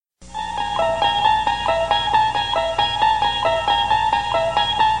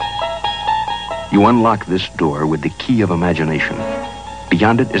You unlock this door with the key of imagination.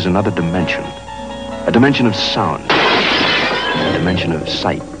 Beyond it is another dimension. A dimension of sound. A dimension of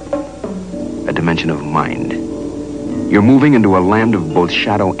sight. A dimension of mind. You're moving into a land of both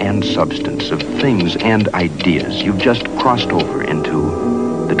shadow and substance, of things and ideas. You've just crossed over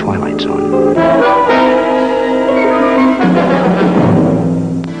into the Twilight Zone.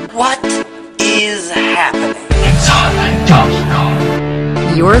 What is happening? Inside Johnstown.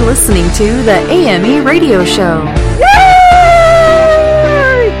 You're listening to the AME Radio Show.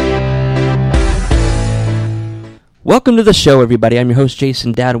 Welcome to the show, everybody. I'm your host,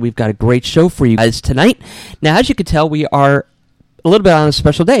 Jason Dowd, and we've got a great show for you guys tonight. Now, as you can tell, we are a little bit on a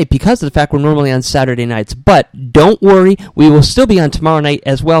special day because of the fact we're normally on Saturday nights. But don't worry, we will still be on tomorrow night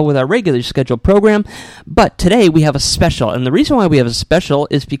as well with our regularly scheduled program. But today we have a special, and the reason why we have a special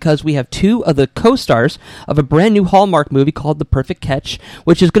is because we have two of the co-stars of a brand new Hallmark movie called The Perfect Catch,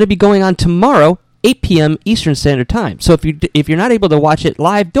 which is going to be going on tomorrow, 8 p.m. Eastern Standard Time. So if you're not able to watch it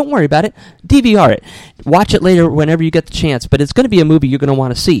live, don't worry about it. DVR it. Watch it later whenever you get the chance. But it's going to be a movie you're going to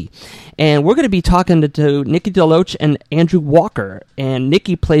want to see. And we're going to be talking to Nikki DeLoach and Andrew Walker. And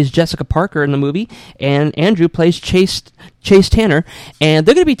Nikki plays Jessica Parker in the movie, and Andrew plays Chase Tanner. And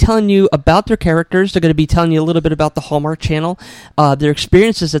they're going to be telling you about their characters. They're going to be telling you a little bit about the Hallmark Channel, their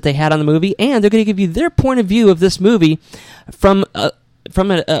experiences that they had on the movie, and they're going to give you their point of view of this movie from a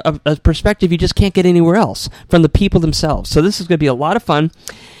perspective you just can't get anywhere else, from the people themselves. So this is going to be a lot of fun.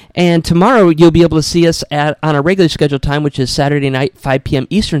 And tomorrow you'll be able to see us on a regularly scheduled time, which is Saturday night, 5 p.m.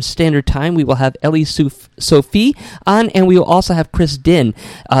 Eastern Standard Time. We will have Ellie Sophie on, and we will also have Chris Din.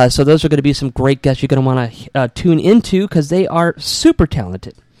 So those are going to be some great guests you're going to want to tune into because they are super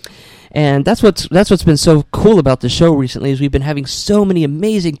talented. And that's what's been so cool about the show recently is we've been having so many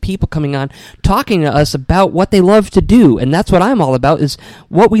amazing people coming on talking to us about what they love to do. And that's what I'm all about, is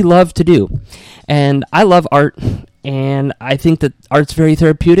what we love to do. And I love art, and I think that art's very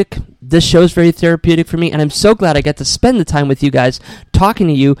therapeutic. This show's very therapeutic for me, and I'm so glad I get to spend the time with you guys, talking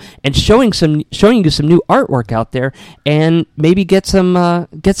to you and showing you some new artwork out there, and maybe get some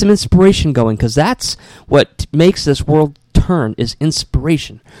inspiration going, because that's what makes this world turn, is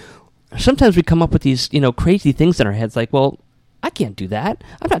inspiration. Sometimes we come up with these, crazy things in our heads like, well, I can't do that.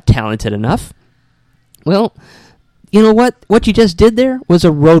 I'm not talented enough. Well, you know what? What you just did there was a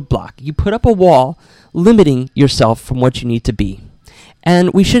roadblock. You put up a wall limiting yourself from what you need to be.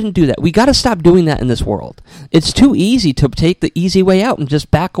 And we shouldn't do that. We got to stop doing that in this world. It's too easy to take the easy way out and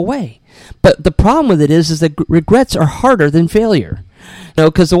just back away. But the problem with it is that regrets are harder than failure.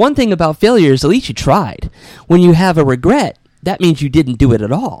 Because the one thing about failure is at least you tried. When you have a regret, that means you didn't do it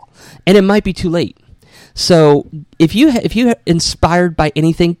at all, and it might be too late. So if you're inspired by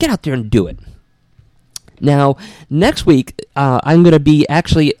anything, get out there and do it. Now, next week, I'm going to be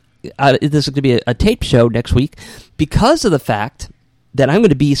this is going to be a tape show next week because of the fact that I'm going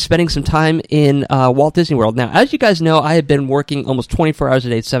to be spending some time in Walt Disney World. Now, as you guys know, I have been working almost 24 hours a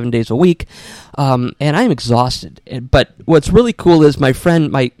day, 7 days a week, and I'm exhausted. But what's really cool is my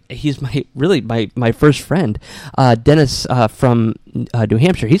friend, he's my first friend, Dennis from New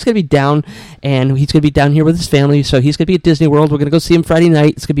Hampshire. He's going to be down, and he's going to be down here with his family, so he's going to be at Disney World. We're going to go see him Friday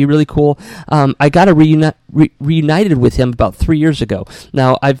night. It's going to be really cool. I got reunited with him about 3 years ago.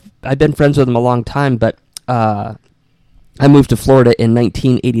 Now, I've been friends with him a long time, but I moved to Florida in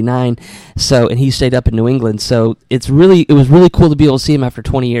 1989, and he stayed up in New England. So it was really cool to be able to see him after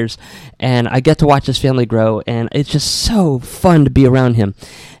 20 years, and I get to watch his family grow, and it's just so fun to be around him.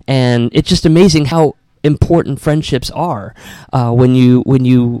 And it's just amazing how important friendships are when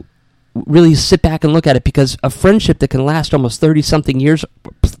you really sit back and look at it, because a friendship that can last almost 30-something years,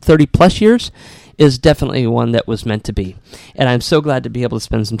 30-plus years, is definitely one that was meant to be. And I'm so glad to be able to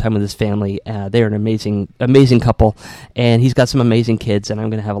spend some time with his family. They're an amazing couple, and he's got some amazing kids, and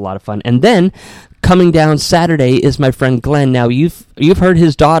I'm going to have a lot of fun. And then, coming down Saturday is my friend Glenn. Now, you've heard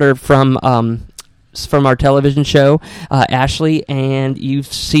his daughter from our television show, Ashley, and you've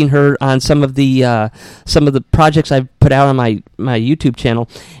seen her on some of the projects I've put out on my YouTube channel.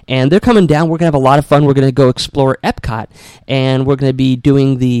 And they're coming down. We're gonna have a lot of fun. We're gonna go explore Epcot, and we're gonna be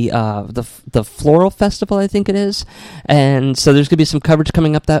doing the Floral Festival, I think it is. And so there's gonna be some coverage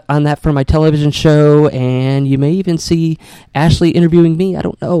coming up on that for my television show, and you may even see Ashley interviewing me. I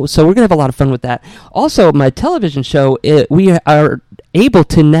don't know. So we're gonna have a lot of fun with that. Also, my television show, we are able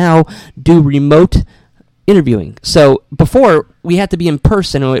to now do remote interviewing. So before, we had to be in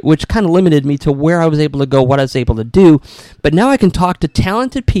person, which kind of limited me to where I was able to go, what I was able to do. But now I can talk to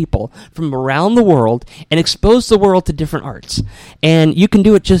talented people from around the world and expose the world to different arts. And you can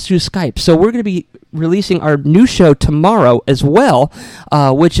do it just through Skype. So we're going to be releasing our new show tomorrow as well,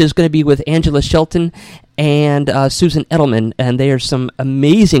 which is going to be with Angela Shelton and Susan Edelman, and they are some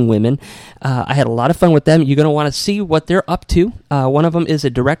amazing women. I had a lot of fun with them. You're going to want to see what they're up to. One of them is a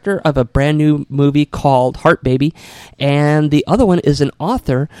director of a brand new movie called Heart Baby, and the other one is an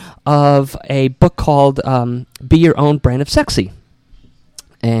author of a book called Be Your Own Brand of Sexy.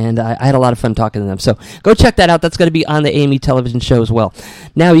 And I had a lot of fun talking to them. So go check that out. That's going to be on the AME television show as well.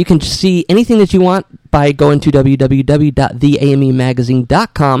 Now, you can see anything that you want by going to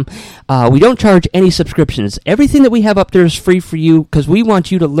www.theamemagazine.com. We don't charge any subscriptions. Everything that we have up there is free for you because we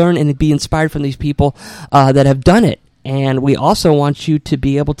want you to learn and be inspired from these people that have done it. And we also want you to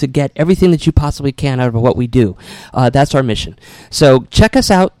be able to get everything that you possibly can out of what we do. That's our mission. So check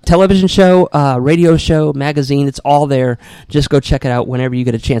us out. Television show, radio show, magazine. It's all there. Just go check it out whenever you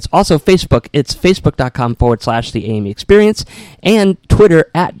get a chance. Also, Facebook. It's facebook.com/The AME Experience. And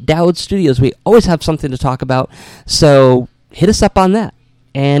Twitter @Dowd Studios. We always have something to talk about. So hit us up on that.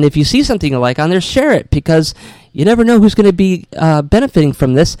 And if you see something you like on there, share it. Because you never know who's going to be benefiting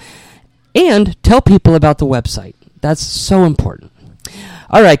from this. And tell people about the website. That's so important.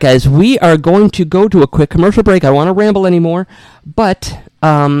 All right, guys, we are going to go to a quick commercial break. I don't want to ramble anymore, but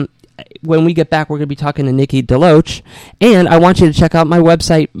when we get back, we're going to be talking to Nikki DeLoach, and I want you to check out my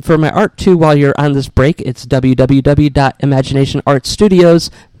website for my art, too, while you're on this break. It's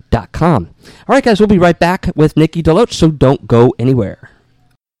www.imaginationartstudios.com. All right, guys, we'll be right back with Nikki DeLoach, so don't go anywhere.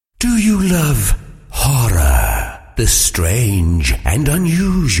 Do you love horror, the strange and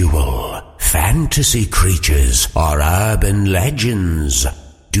unusual, fantasy creatures or urban legends?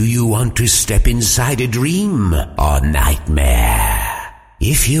 Do you want to step inside a dream or nightmare?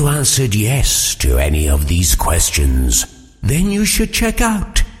 If you answered yes to any of these questions, then you should check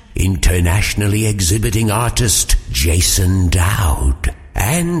out internationally exhibiting artist Jason Dowd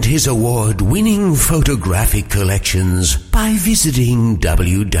and his award-winning photographic collections by visiting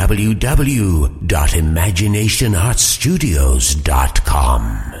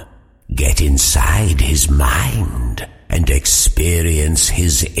www.imaginationartstudios.com. Get inside his mind and experience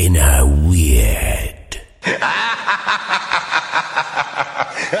his inner weird.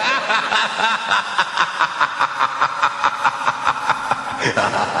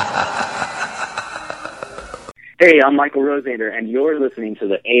 Hey, I'm Michael Rosander, and you're listening to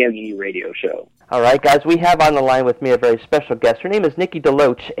the AME Radio Show. All right, guys, we have on the line with me a very special guest. Her name is Nikki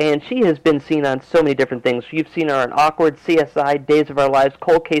DeLoach, and she has been seen on so many different things. You've seen her on Awkward, CSI, Days of Our Lives,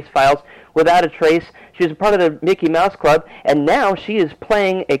 Cold Case Files, Without a Trace. She was a part of the Mickey Mouse Club, and now she is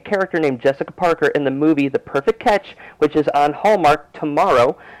playing a character named Jessica Parker in the movie The Perfect Catch, which is on Hallmark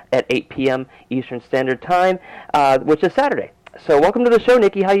tomorrow at 8 p.m. Eastern Standard Time, which is Saturday. So welcome to the show,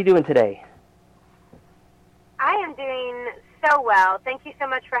 Nikki. How are you doing today? I am doing so well. Thank you so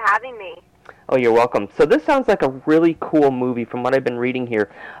much for having me. Oh, you're welcome. So this sounds like a really cool movie from what I've been reading here.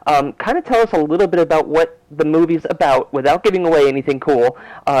 Kind of tell us a little bit about what the movie's about without giving away anything cool,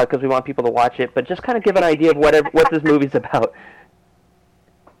 because we want people to watch it, but just kind of give an idea of what this movie's about.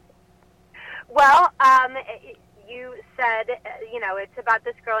 Well, you said, it's about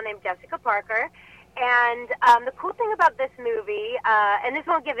this girl named Jessica Parker. And the cool thing about this movie, and this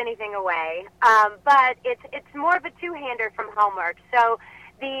won't give anything away, but it's more of a two-hander from Hallmark. So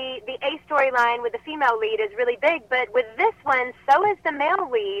the A storyline with the female lead is really big, but with this one, so is the male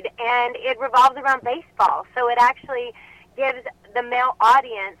lead, and it revolves around baseball. So it actually gives the male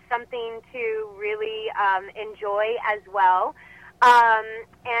audience something to really enjoy as well.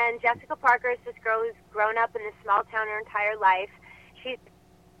 And Jessica Parker is this girl who's grown up in this small town her entire life. She's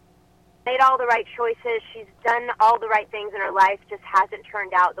made all the right choices. She's done all the right things in her life, just hasn't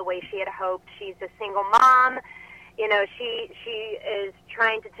turned out the way she had hoped. She's a single mom. She is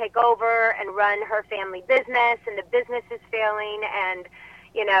trying to take over and run her family business, and the business is failing, and,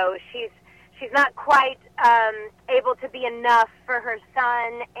 she's not quite able to be enough for her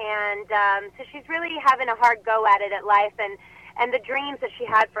son, and so she's really having a hard go at it at life, and the dreams that she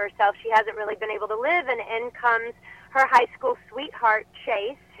had for herself, she hasn't really been able to live, and in comes her high school sweetheart,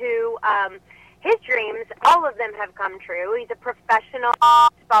 Chase, who his dreams, all of them have come true. He's a professional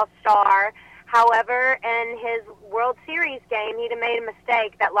baseball star. However, in his World Series game, he'd made a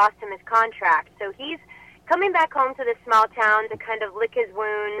mistake that lost him his contract. So he's coming back home to this small town to kind of lick his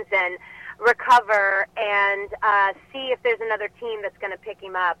wounds and recover and see if there's another team that's going to pick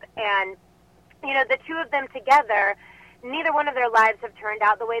him up. And, the two of them together, neither one of their lives have turned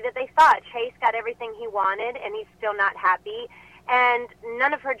out the way that they thought. Chase got everything he wanted, and he's still not happy. and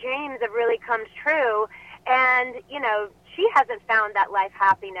none of her dreams have really come true. And, you know, she hasn't found that life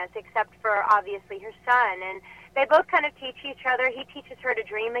happiness except for, obviously, her son. And they both kind of teach each other. He teaches her to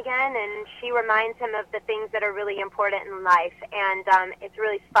dream again, and she reminds him of the things that are really important in life. And it's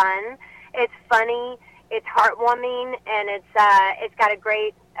really fun. It's funny. It's heartwarming, and it's got a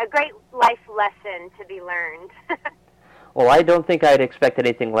great life lesson to be learned. Well, I don't think I'd expect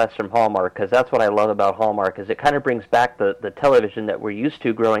anything less from Hallmark, because that's what I love about Hallmark, is it kind of brings back the television that we're used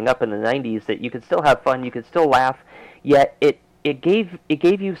to growing up in the 90s, that you could still have fun, you could still laugh, yet it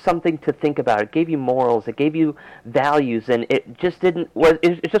gave you something to think about. It gave you morals, it gave you values, and it just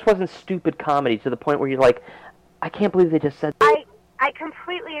wasn't stupid comedy to the point where you're like, I can't believe they just said that. I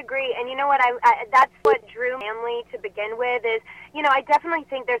completely agree, and you know what? That's what drew family to begin with. Is, you know, I definitely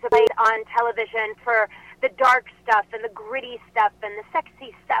think there's a place on television for the dark stuff and the gritty stuff and the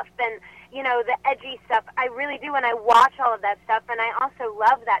sexy stuff and, you know, the edgy stuff. I really do, and I watch all of that stuff, and I also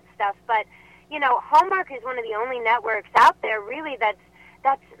love that stuff. But, you know, Hallmark is one of the only networks out there really that's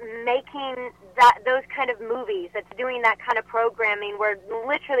making those kind of movies, that's doing that kind of programming where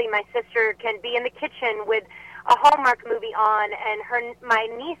literally my sister can be in the kitchen with a Hallmark movie on, and my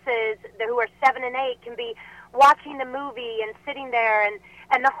nieces, who are 7 and 8, can be watching the movie and sitting there,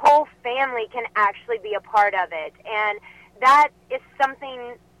 and the whole family can actually be a part of it. And that is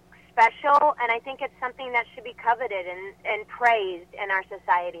something special, and I think it's something that should be coveted and praised in our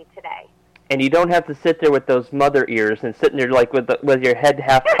society today. And you don't have to sit there with those mother ears and sitting there like with your head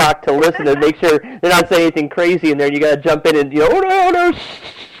half cocked to listen and make sure they're not saying anything crazy in there. And you got to jump in and oh no,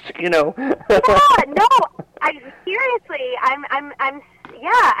 you know. Yeah, no. Seriously,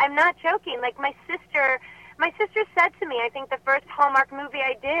 I'm not joking. Like my sister said to me, I think the first Hallmark movie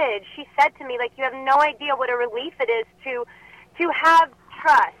I did, she said to me, like, you have no idea what a relief it is to have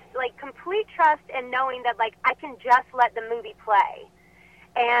trust, like complete trust, and knowing that, like, I can just let the movie play.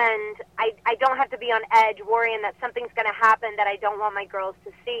 And I don't have to be on edge worrying that something's going to happen that I don't want my girls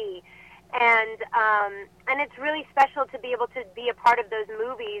to see. And it's really special to be able to be a part of those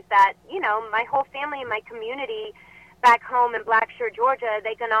movies that, you know, my whole family and my community back home in Blackshear, Georgia,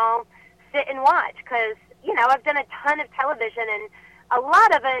 they can all sit and watch. Because, you know, I've done a ton of television, and a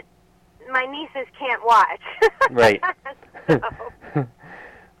lot of it my nieces can't watch. Right.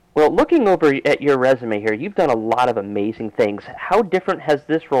 Well, looking over at your resume here, you've done a lot of amazing things. How different has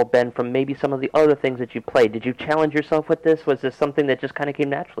this role been from maybe some of the other things that you played? Did you challenge yourself with this? Was this something that just kind of came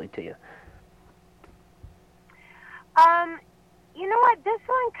naturally to you? You know what? This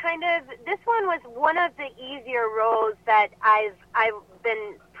one was one of the easier roles that I've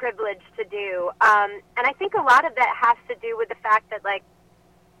been privileged to do. And I think a lot of that has to do with the fact that, like,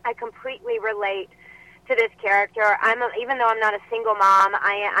 I completely relate to this character. Even though I'm not a single mom,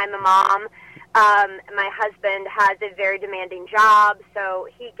 I'm a mom. My husband has a very demanding job, so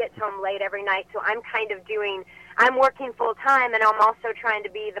he gets home late every night. So I'm working full time, and I'm also trying to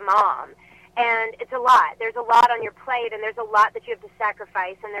be the mom. And it's a lot. There's a lot on your plate, and there's a lot that you have to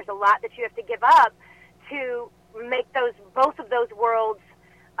sacrifice, and there's a lot that you have to give up to make both of those worlds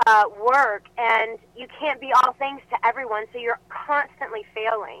work. And you can't be all things to everyone, so you're constantly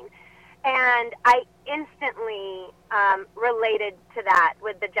failing. And I instantly related to that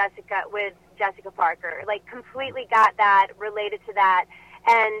with Jessica Parker. Like, completely got that, related to that,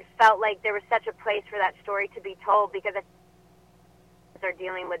 and felt like there was such a place for that story to be told, because are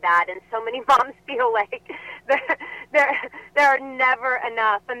dealing with that, and so many moms feel like there are never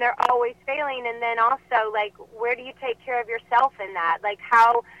enough, and they're always failing. And then also, like, where do you take care of yourself in that? Like,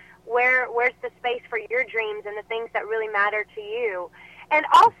 where's the space for your dreams and the things that really matter to you? And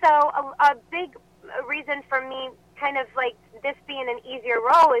also, a big reason for me kind of like this being an easier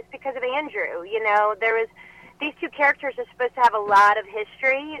role is because of Andrew. You know, these two characters are supposed to have a lot of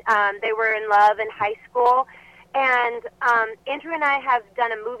history. They were in love in high school. And Andrew and I have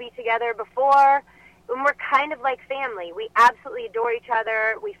done a movie together before, and we're kind of like family. We absolutely adore each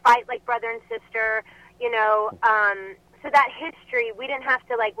other. We fight like brother and sister, you know. So that history, we didn't have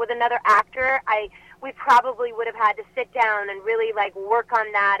to, like, with another actor, we probably would have had to sit down and really, like, work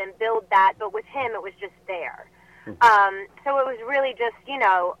on that and build that. But with him, it was just there. Mm-hmm. So it was really just, you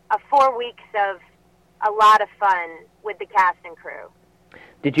know, 4 weeks of a lot of fun with the cast and crew.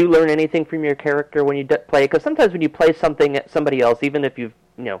 Did you learn anything from your character when you play? Because sometimes when you play somebody else, even if you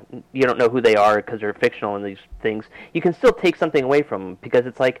don't know who they are because they're fictional in these things, you can still take something away from them, because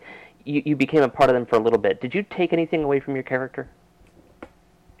it's like you became a part of them for a little bit. Did you take anything away from your character?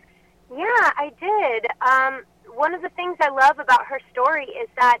 Yeah, I did. One of the things I love about her story is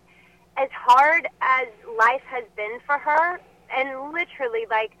that as hard as life has been for her, and literally,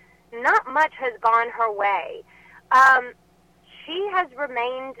 like, not much has gone her way, she has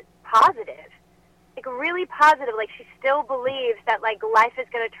remained positive, like really positive. Like she still believes that like life is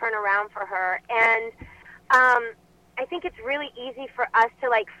going to turn around for her. And I think it's really easy for us to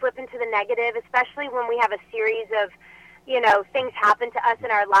like flip into the negative, especially when we have a series of, you know, things happen to us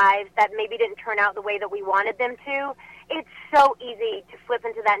in our lives that maybe didn't turn out the way that we wanted them to. It's so easy to flip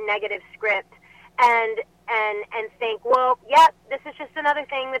into that negative script and think, well, yep, this is just another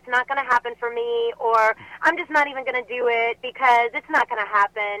thing that's not going to happen for me, or I'm just not even going to do it because it's not going to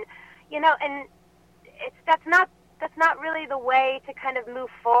happen, you know. And that's not really the way to kind of move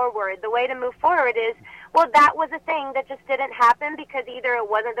forward. The way to move forward is, well, that was a thing that just didn't happen because either it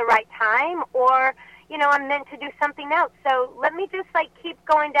wasn't the right time or, you know, I'm meant to do something else. So let me just like keep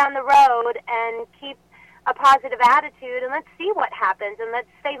going down the road and keep a positive attitude, and let's see what happens, and let's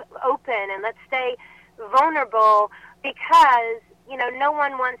stay open, and let's stay vulnerable, because, you know, no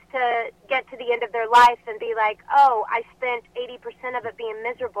one wants to get to the end of their life and be like, oh, I spent 80% of it being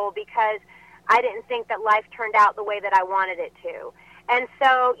miserable because I didn't think that life turned out the way that I wanted it to. And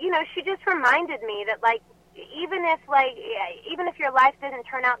so, you know, she just reminded me that, like, even if your life didn't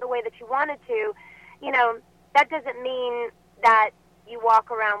turn out the way that you wanted to, you know, that doesn't mean that you walk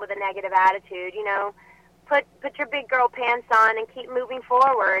around with a negative attitude. You know, put your big girl pants on and keep moving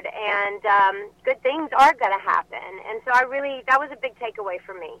forward, and good things are going to happen. And so that was a big takeaway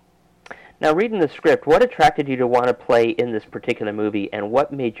for me. Now, reading the script, what attracted you to want to play in this particular movie, and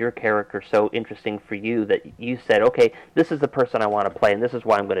what made your character so interesting for you that you said, okay, this is the person I want to play, and this is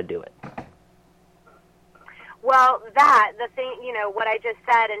why I'm going to do it? Well, the thing, you know, what I just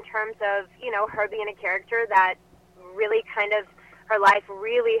said in terms of, you know, her being a character that really kind of, her life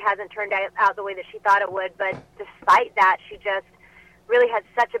really hasn't turned out the way that she thought it would, but despite that, she just really had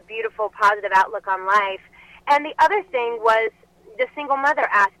such a beautiful, positive outlook on life. And the other thing was the single mother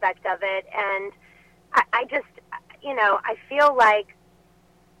aspect of it, and I just, you know, I feel like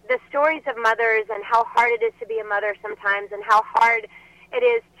the stories of mothers and how hard it is to be a mother sometimes, and how hard it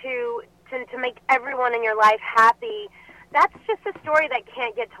is to make everyone in your life happy, that's just a story that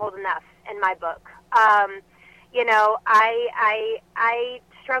can't get told enough in my book. You know, I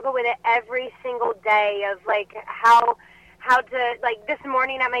struggle with it every single day of, like, how to, like, this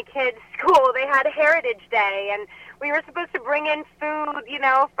morning at my kids' school, they had Heritage Day, and we were supposed to bring in food, you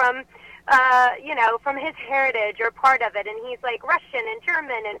know, from his heritage or part of it, and he's, like, Russian and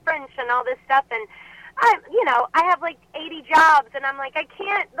German and French and all this stuff, and I have like 80 jobs, and I'm like, I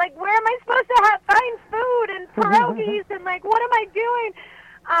can't, like, where am I supposed to find food and pierogies, and, like, what am I doing?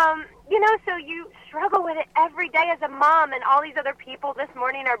 You know, so you struggle with it every day as a mom, and all these other people this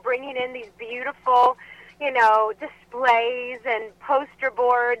morning are bringing in these beautiful, you know, displays and poster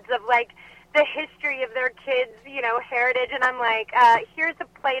boards of, like, the history of their kids', you know, heritage, and I'm like, here's a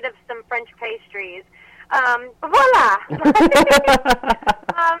plate of some French pastries. Voila!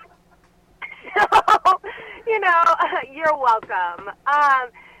 So, you know, you're welcome.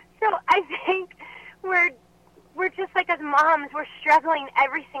 So I think we're just, like, as moms, we're struggling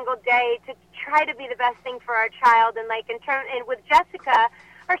every single day to try to be the best thing for our child. And, like, and with Jessica,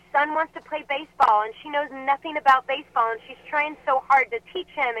 her son wants to play baseball, and she knows nothing about baseball, and she's trying so hard to teach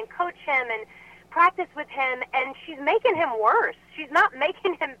him and coach him and practice with him, and she's making him worse. She's not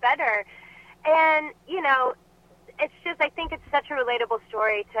making him better. And, you know, it's just, I think it's such a relatable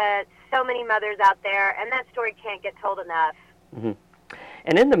story to so many mothers out there, and that story can't get told enough. Mm-hmm.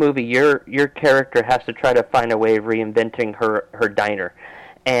 And in the movie, your character has to try to find a way of reinventing her diner.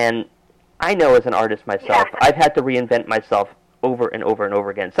 And I know as an artist myself, yeah, I've had to reinvent myself over and over and over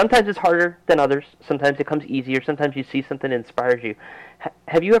again. Sometimes it's harder than others. Sometimes it comes easier. Sometimes you see something that inspires you.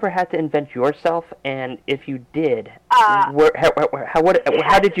 Have you ever had to invent yourself? And if you did, how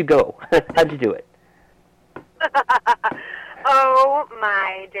did you go? How did you do it? Oh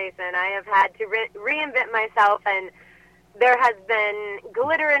my, Jason, I have had to reinvent myself, and there has been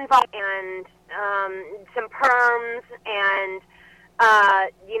glitter involved, and some perms, and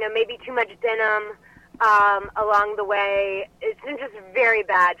you know, maybe too much denim along the way. It's been just very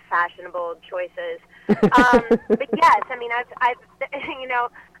bad fashionable choices. But yes, I mean, I've you know,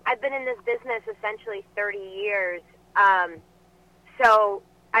 I've been in this business essentially 30 years, so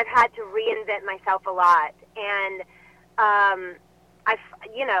I've had to reinvent myself a lot, and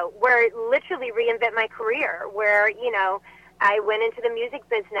where literally reinvent my career, where, you know, I went into the music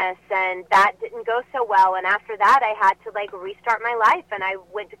business, and that didn't go so well, and after that I had to, like, restart my life, and I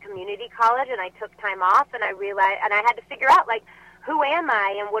went to community college, and I took time off, and I realized, and I had to figure out, like, who am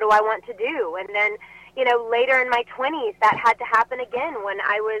I, and what do I want to do? And then, you know, later in my 20s, that had to happen again when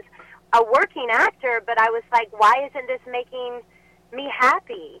I was a working actor, but I was like, why isn't this making me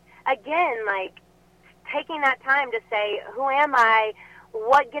happy? Again, like, taking that time to say, who am I?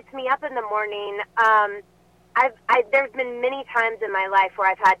 What gets me up in the morning? There's been many times in my life where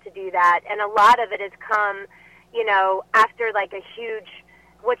I've had to do that, and a lot of it has come, after like a huge,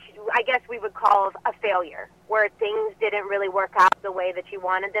 which I guess we would call a failure, where things didn't really work out the way that you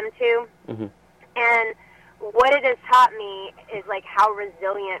wanted them to. Mm-hmm. And what it has taught me is like how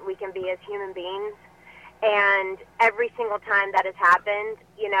resilient we can be as human beings. And every single time that has happened,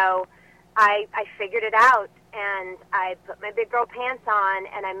 I figured it out, and I put my big girl pants on,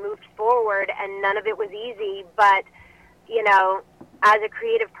 and I moved forward, and none of it was easy. But, as a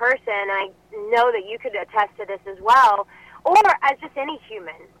creative person, I know that you could attest to this as well, or as just any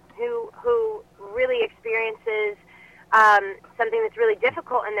human who really experiences something that's really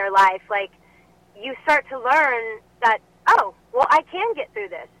difficult in their life. Like, you start to learn that, oh, well, I can get through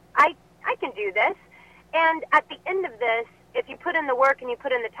this. I can do this. And at the end of this, if you put in the work and you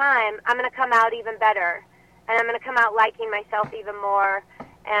put in the time, I'm going to come out even better. And I'm going to come out liking myself even more.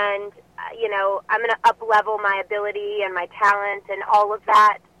 And, I'm going to up-level my ability and my talent and all of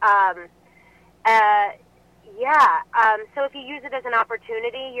that. So if you use it as an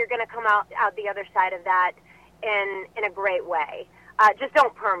opportunity, you're going to come out the other side of that in a great way. Just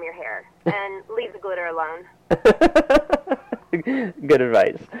don't perm your hair and leave the glitter alone. Good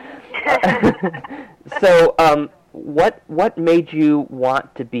advice. So, what made you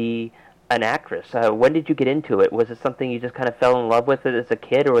want to be an actress? When did you get into it? Was it something you just kind of fell in love with it as a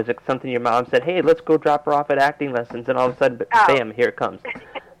kid, or was it something your mom said, hey, let's go drop her off at acting lessons, and all of a sudden, bam, here it comes?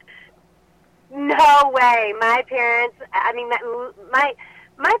 No way. My parents,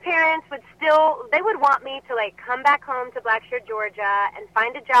 my parents they would want me to, like, come back home to Blackshear, Georgia, and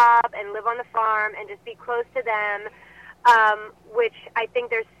find a job and live on the farm and just be close to them, which I think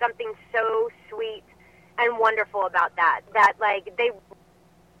there's something so sweet and wonderful about that, like, they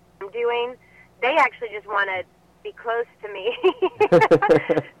actually just want to be close to me.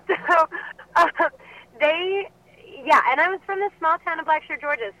 So, and I was from the small town of Blackshear,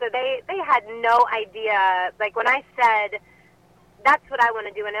 Georgia, so they had no idea. Like, when I said, that's what I want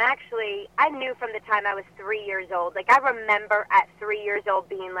to do, and actually, I knew from the time I was 3 years old. Like, I remember at 3 years old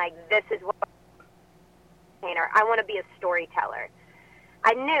being like, this is what I want to be a storyteller.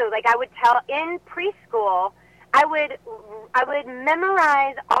 I knew, like, I would tell in preschool, I would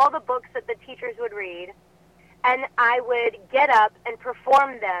memorize all the books that the teachers would read, and I would get up and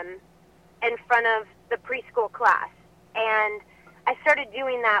perform them in front of the preschool class. And I started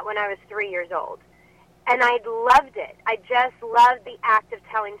doing that when I was 3 years old. And I loved it. I just loved the act of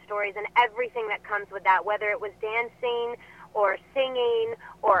telling stories and everything that comes with that, whether it was dancing or singing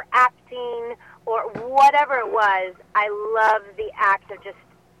or acting or whatever it was. I loved the act of just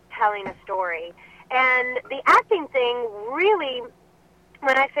telling a story. And the acting thing really,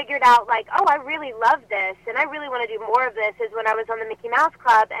 when I figured out, like, oh, I really love this and I really want to do more of this, is when I was on the Mickey Mouse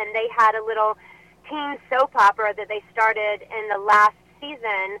Club and they had a little teen soap opera that they started in the last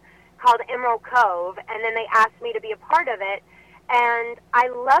season called Emerald Cove, and then they asked me to be a part of it, and I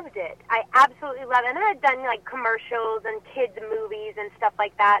loved it. I absolutely loved it. And I had done, like, commercials and kids' movies and stuff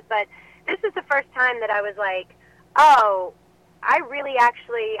like that, but this was the first time that I was like, oh, I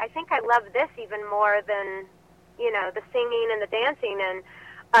think I love this even more than, the singing and the dancing. And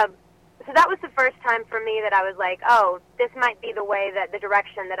so that was the first time for me that I was like, oh, this might be the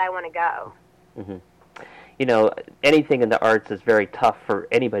direction that I want to go. Mm-hmm. Anything in the arts is very tough for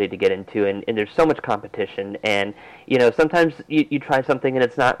anybody to get into, and there's so much competition, and, sometimes you try something and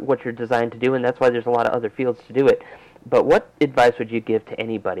it's not what you're designed to do, and that's why there's a lot of other fields to do it. But what advice would you give to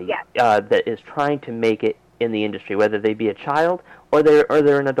anybody that is trying to make it in the industry, whether they be a child or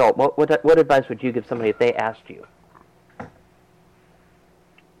they're an adult? What advice would you give somebody if they asked you?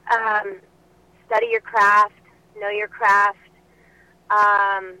 Study your craft, know your craft,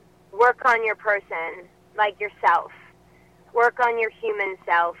 work on your person, like yourself. Work on your human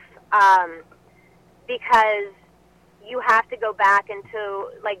self, because you have to go back into,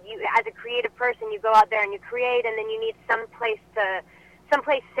 like, you as a creative person, you go out there and you create, and then you need someplace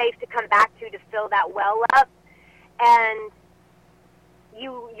safe to come back to fill that well up, and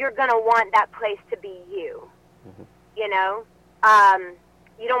you're gonna want that place to be you. Mm-hmm.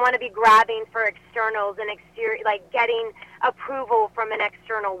 You don't want to be grabbing for externals and exterior, like getting approval from an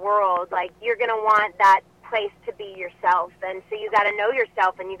external world. Like, you're going to want that place to be yourself. And so you got to know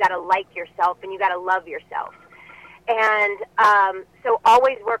yourself, and you got to like yourself, and you got to love yourself. And so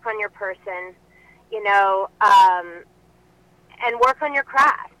always work on your person, and work on your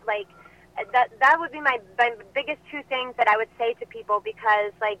craft. Like, that would be my biggest two things that I would say to people,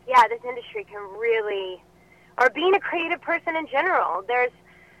 because, like, this industry can really, or being a creative person in general, there's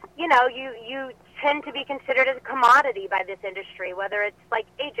you tend to be considered as a commodity by this industry, whether it's like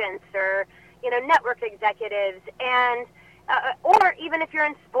agents or, network executives, and or even if you're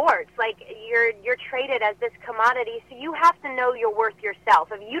in sports, like you're traded as this commodity, so you have to know your worth yourself.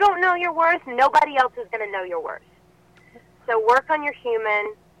 If you don't know your worth, nobody else is going to know your worth. So work on your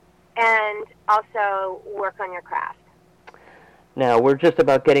human, and also work on your craft. Now, we're just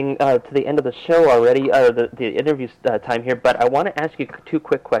about getting to the end of the show already, the interview time here, but I want to ask you two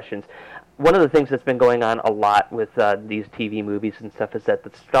quick questions. One of the things that's been going on a lot with these TV movies and stuff is that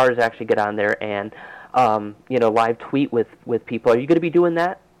the stars actually get on there and, live tweet with people. Are you going to be doing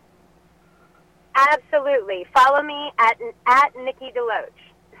that? Absolutely. Follow me at Nikki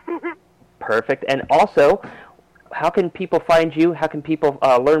DeLoach. Perfect. And also, how can people find you? How can people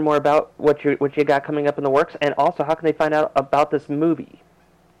learn more about what you got coming up in the works? And also, how can they find out about this movie?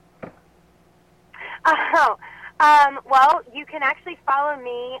 Well, you can actually follow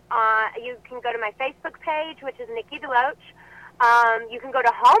me. You can go to my Facebook page, which is Nikki DeLoach. You can go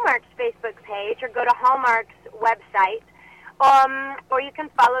to Hallmark's Facebook page or go to Hallmark's website. Or you can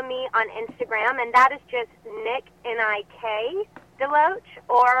follow me on Instagram, and that is just Nick, N-I-K, DeLoach,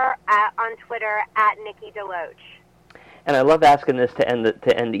 or on Twitter at Nikki DeLoach. And I love asking this to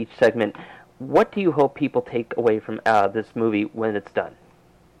end each segment. What do you hope people take away from this movie when it's done?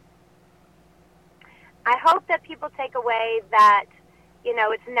 I hope that people take away that,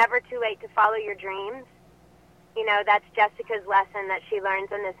 it's never too late to follow your dreams. That's Jessica's lesson that she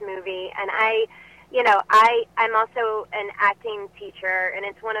learns in this movie. And I'm also an acting teacher, and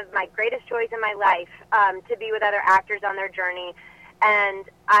it's one of my greatest joys in my life to be with other actors on their journey. And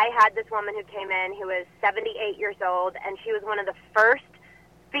I had this woman who came in who was 78 years old, and she was one of the first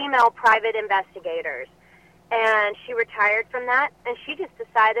female private investigators. And she retired from that, and she just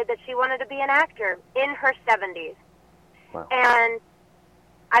decided that she wanted to be an actor in her 70s. Wow. And,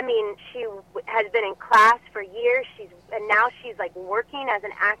 she has been in class for years, and now she's, working as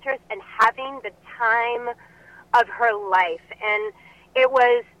an actress and having the time of her life. And it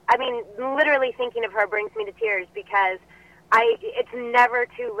was, literally thinking of her brings me to tears because it's never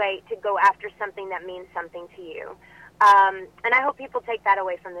too late to go after something that means something to you. And I hope people take that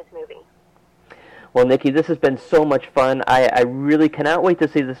away from this movie. Well, Nikki, this has been so much fun. I really cannot wait to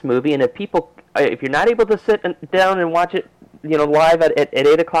see this movie. And if you're not able to sit down and watch it, live at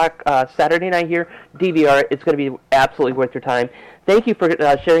 8 o'clock Saturday night here, DVR, it's going to be absolutely worth your time. Thank you for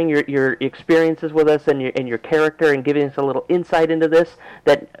sharing your experiences with us and your character and giving us a little insight into this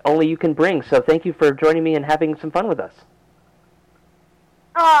that only you can bring. So thank you for joining me and having some fun with us.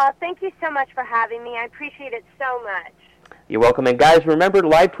 Oh, thank you so much for having me. I appreciate it so much. You're welcome. And guys, remember,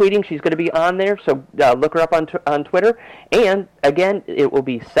 live tweeting, she's going to be on there, so look her up on Twitter. And, again, it will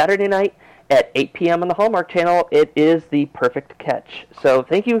be Saturday night at 8 p.m. on the Hallmark Channel. It is The Perfect Catch. So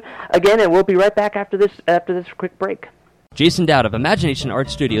thank you again, and we'll be right back after this quick break. Jason Dowd of Imagination Art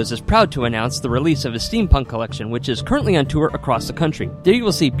Studios is proud to announce the release of his steampunk collection, which is currently on tour across the country. There you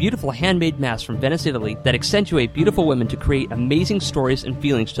will see beautiful handmade masks from Venice, Italy that accentuate beautiful women to create amazing stories and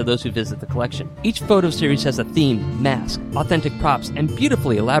feelings to those who visit the collection. Each photo series has a theme, mask, authentic props, and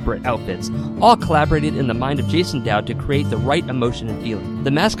beautifully elaborate outfits, all collaborated in the mind of Jason Dowd to create the right emotion and feeling.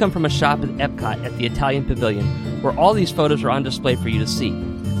 The masks come from a shop at Epcot at the Italian Pavilion, where all these photos are on display for you to see.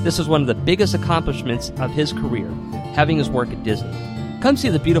 This is one of the biggest accomplishments of his career, having his work at Disney. Come see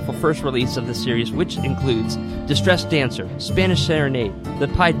the beautiful first release of the series, which includes Distressed Dancer, Spanish Serenade, The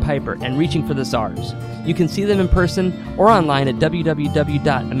Pied Piper, and Reaching for the Czars. You can see them in person or online at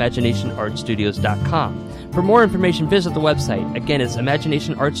www.imaginationartstudios.com. For more information, visit the website. Again, it's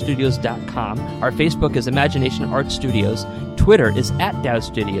imaginationartstudios.com. Our Facebook is Imagination Art Studios, Twitter is @Dowd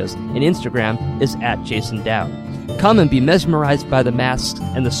Studios, and Instagram is @JasonDowd. Come and be mesmerized by the masks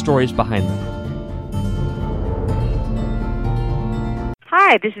and the stories behind them.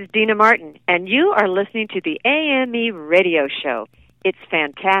 Hi, this is Dina Martin, and you are listening to the AME Radio Show. It's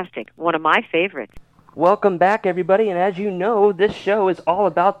fantastic, one of my favorites. Welcome back, everybody, and as you know, this show is all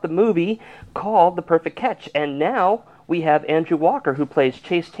about the movie called The Perfect Catch, and now we have Andrew Walker, who plays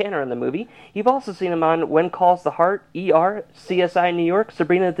Chase Tanner in the movie. You've also seen him on When Calls the Heart, ER, CSI New York,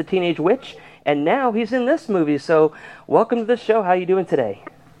 Sabrina the Teenage Witch, and now he's in this movie. So welcome to the show. How are you doing today?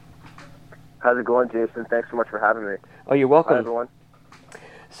 How's it going, Jason? Thanks so much for having me. Oh, you're welcome. Hi, everyone.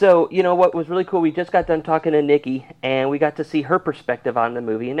 So, what was really cool, we just got done talking to Nikki, and we got to see her perspective on the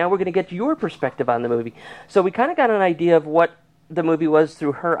movie, and now we're going to get your perspective on the movie. So we kind of got an idea of what the movie was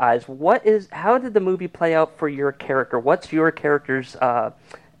through her eyes. How did the movie play out for your character? What's your character's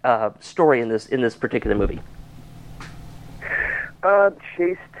story in this particular movie?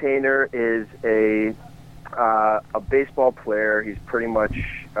 Chase Tanner is a a baseball player. He's pretty much,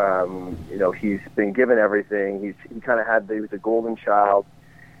 he's been given everything. He was a golden child.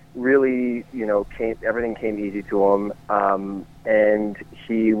 Really, everything came easy to him. And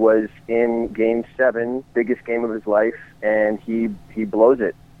he was in Game 7, biggest game of his life, and he blows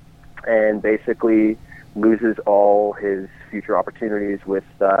it, and basically loses all his future opportunities with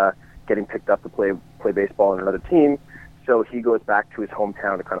getting picked up to play baseball on another team. So he goes back to his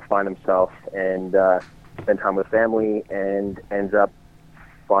hometown to kind of find himself and spend time with family, and ends up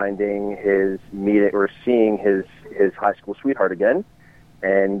seeing his high school sweetheart again,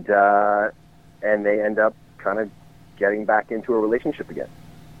 and they end up kind of getting back into a relationship again.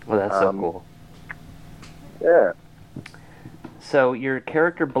 Well, that's so cool. Yeah. So your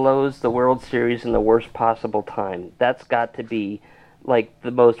character blows the World Series in the worst possible time. That's got to be like the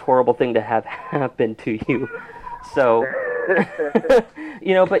most horrible thing to have happen to you. So,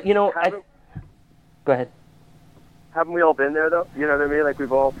 go ahead. Haven't we all been there though? You know what I mean? Like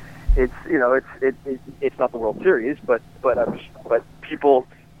we've all, it's not the World Series, but people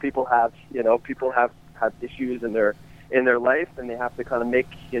have issues in their life, and they have to kind of make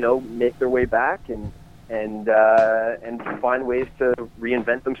their way back and find ways to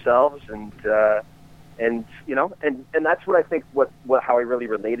reinvent themselves, and that's what I think how I really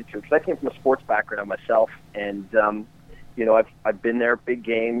related to, because I came from a sports background myself, and I've been there, big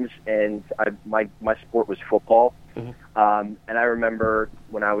games, and my sport was football. Mm-hmm. And I remember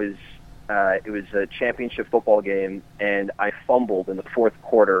when I was it was a championship football game, and I fumbled in the fourth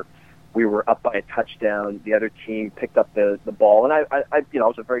quarter. We were up by a touchdown. The other team picked up the ball, and I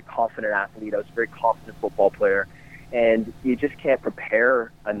was a very confident athlete. I was a very confident football player, and you just can't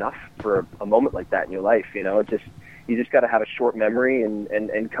prepare enough for a moment like that in your life. You just got to have a short memory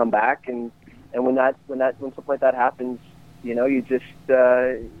and come back, and when something like that happens, you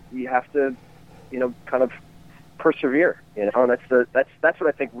have to kind of persevere. And that's what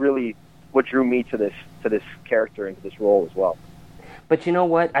I think really what drew me to this character and to this role as well. But you know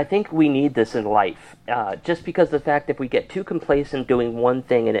what? I think we need this in life. Just because the fact if we get too complacent doing one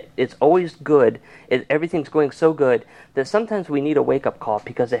thing and it's always good, everything's going so good, that sometimes we need a wake-up call,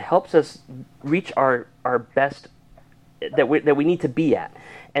 because it helps us reach our best that we need to be at.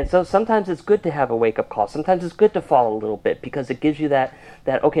 And so sometimes it's good to have a wake-up call. Sometimes it's good to fall a little bit, because it gives you that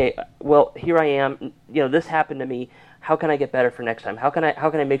okay, well, here I am, this happened to me. How can I get better for next time? How can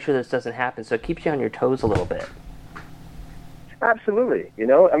I make sure this doesn't happen? So it keeps you on your toes a little bit. Absolutely.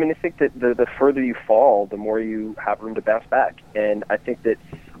 I think that the further you fall, the more you have room to bounce back. And I think that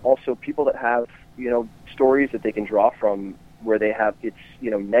also people that have, stories that they can draw from, where they have,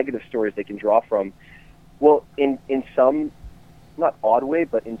 negative stories they can draw from, well, in some, not odd way,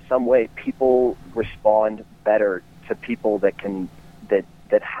 but in some way, people respond better to people that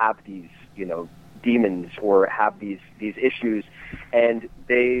have these, demons or have these issues, and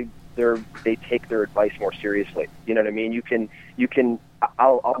they take their advice more seriously. You know what I mean?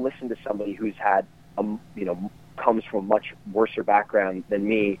 I'll listen to somebody who's had, comes from a much worse background than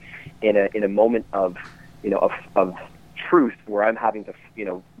me, in a moment of truth, where I'm having to,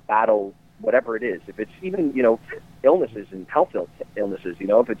 battle whatever it is. If it's even, illnesses and health illnesses,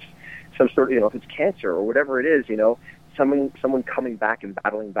 if it's some sort of, if it's cancer or whatever it is, someone coming back and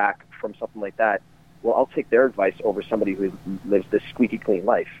battling back from something like that, well, I'll take their advice over somebody who lives this squeaky clean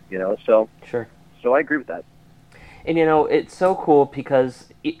life, so. Sure. So I agree with that. And, it's so cool, because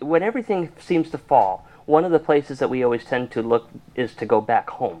when everything seems to fall, one of the places that we always tend to look is to go back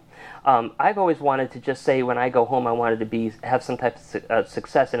home. I've always wanted to just say, when I go home, I wanted to have some type of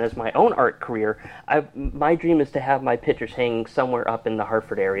success. And as my own art career, my dream is to have my pictures hanging somewhere up in the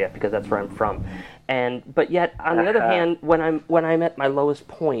Hartford area, because that's where I'm from. But yet, on the other hand, when I'm at my lowest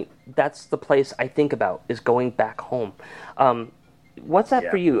point, that's the place I think about, is going back home. What's that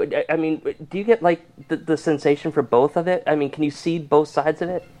for you? I mean, do you get like the sensation for both of it? I mean, can you see both sides of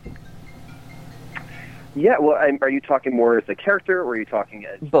it? Yeah, well, are you talking more as a character, or are you talking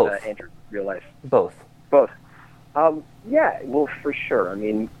as Andrew real life? Both. Yeah, well, for sure. I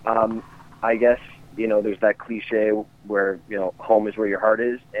mean, I guess, there's that cliche where, home is where your heart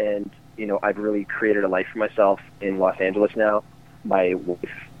is, and, I've really created a life for myself in Los Angeles now. My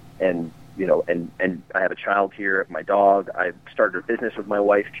wife and I have a child here, my dog. I started a business with my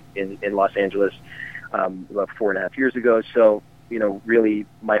wife in Los Angeles about 4.5 years ago, so really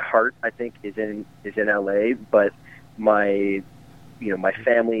my heart, I think, is in LA, but my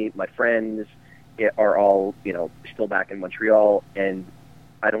family, my friends are all, still back in Montreal, and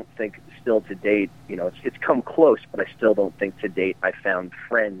I don't think still to date, it's come close, but I still don't think to date I found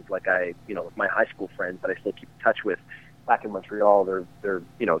friends like my high school friends that I still keep in touch with back in Montreal,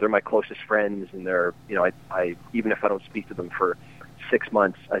 they're my closest friends, and I even if I don't speak to them for 6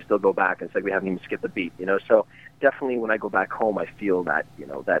 months, I still go back and it's like we haven't even skipped a beat, So definitely when I go back home, I feel that,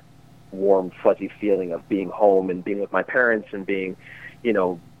 that warm, fuzzy feeling of being home and being with my parents and being,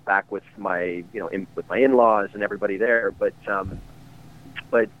 back with my, with my in-laws and everybody there. But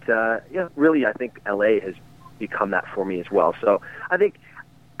really, I think LA has become that for me as well. So I think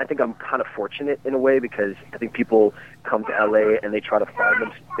I'm kind of fortunate in a way, because I think people come to LA and they try to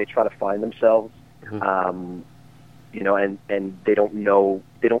find themselves, and they don't know,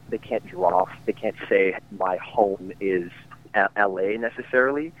 they can't draw, they can't say my home is LA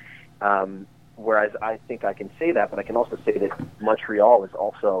necessarily. Whereas I think I can say that, but I can also say that Montreal is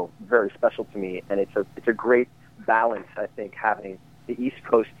also very special to me, and it's a great balance, I think, having the East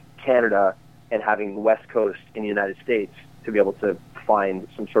Coast Canada and having the West Coast in the United States to be able to find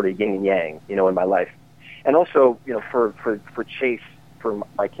some sort of yin and yang, in my life. And also, for Chase, for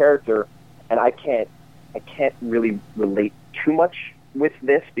my character, and I can't really relate too much with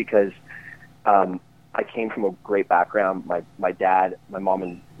this because I came from a great background. My mom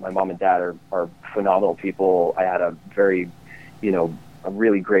and dad are phenomenal people. I had a very, a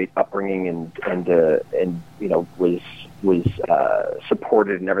really great upbringing and was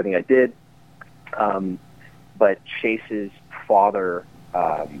supported in everything I did. But Chase's father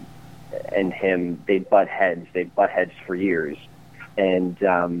and him, they butt heads for years, and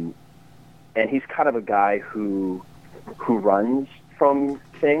he's kind of a guy who runs from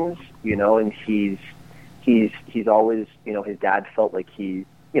things, and he's always, his dad felt like his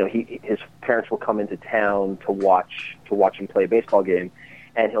parents will come into town to watch him play a baseball game,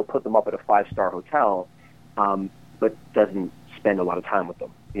 and he'll put them up at a 5-star hotel, but doesn't spend a lot of time with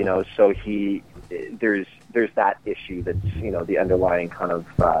them, so there's that issue that's, the underlying kind of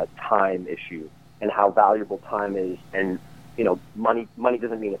time issue and how valuable time is, and, money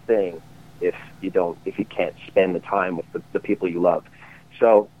doesn't mean a thing if you can't spend the time with the people you love.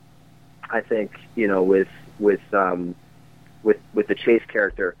 So I think, with the Chase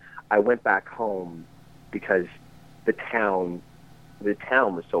character, I went back home because the town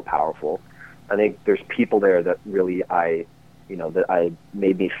was so powerful. I think there's people there that really that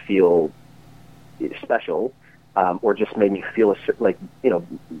made me feel special, or just made me feel it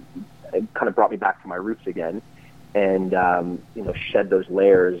kind of brought me back to my roots again, and shed those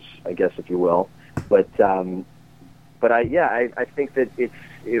layers, I guess, if you will. But I think that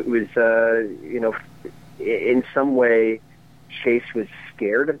it was in some way Chase was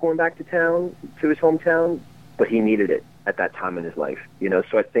scared of going back to his hometown, but he needed it at that time in his life,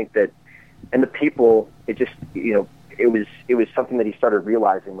 so I think that, and the people, it just, it was something that he started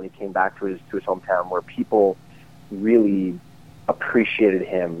realizing when he came back to his hometown, where people really appreciated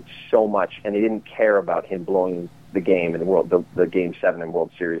him so much, and they didn't care about him blowing the game in the Game 7 in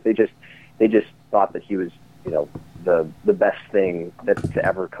World Series. They just thought that he was, the best thing to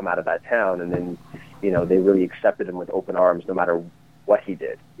ever come out of that town, and then, they really accepted him with open arms no matter what he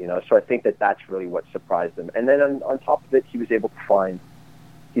did, So I think that that's really what surprised them. And then on top of it, he's able to find.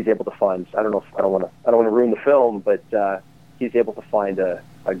 I don't want to ruin the film, but he's able to find a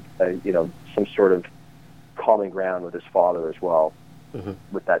some sort of common ground with his father as well,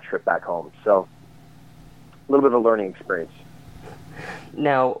 with that trip back home. So a little bit of a learning experience.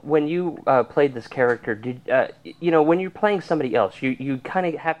 Now, when you played this character, when you're playing somebody else, you kind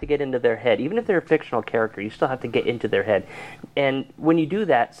of have to get into their head. Even if they're a fictional character, you still have to get into their head. And when you do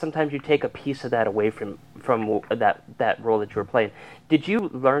that, sometimes you take a piece of that away from that role that you were playing. Did you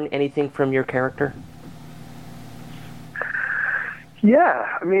learn anything from your character?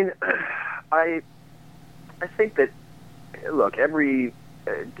 Yeah, I mean, I think that, look, it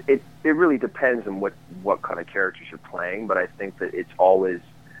really depends on what kind of characters you're playing, but I think that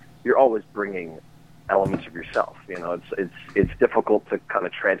you're always bringing elements of yourself. It's difficult to kind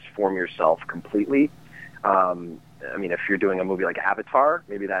of transform yourself completely. I mean, if you're doing a movie like Avatar,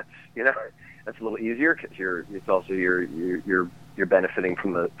 maybe that's a little easier because you're benefiting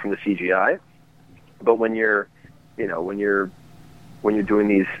from the CGI. But when you're doing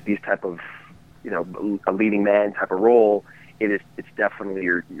these type of a leading man type of role, it's definitely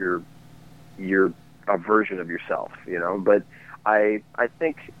your a version of yourself, But I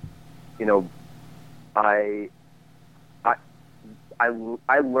think I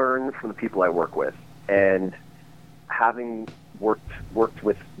learn from the people I work with, and having worked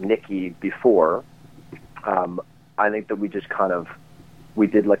with Nikki before, I think that we just we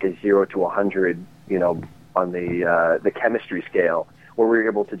did like a 0 to 100, on the chemistry scale, where we were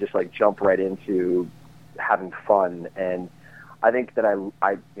able to just like jump right into having fun. And I think that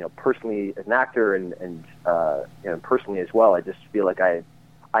I personally as an actor and personally as well, I just feel like I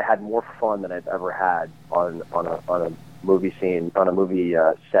had more fun than I've ever had on a movie scene, on a movie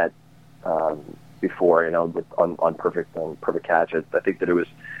set before, on Perfect Catch. I think that it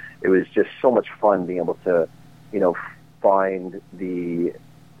was just so much fun being able to, find the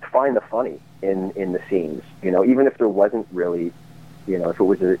funny in the scenes. Even if there wasn't really, if it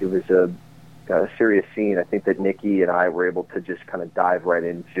was a serious scene, I think that Nikki and I were able to just kind of dive right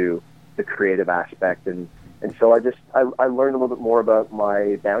into the creative aspect, and so I learned a little bit more about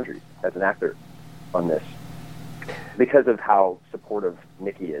my boundaries as an actor on this because of how supportive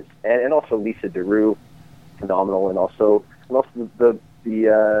Nikki is, and also Lisa DeRue, phenomenal, and also the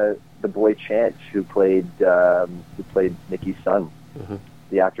boy Chance who played Nikki's son,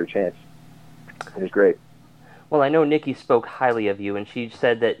 the actor Chance. It was great. Well, I know Nikki spoke highly of you, and she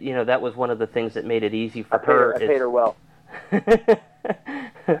said that that was one of the things that made it easy for her. I paid her well. All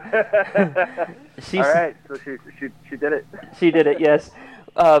right, so she did it. She did it, yes.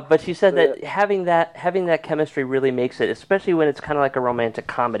 But she said that having that chemistry really makes it, especially when it's kind of like a romantic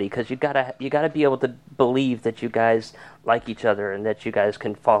comedy, because you gotta be able to believe that you guys like each other and that you guys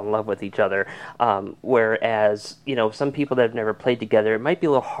can fall in love with each other. Whereas some people that have never played together, it might be a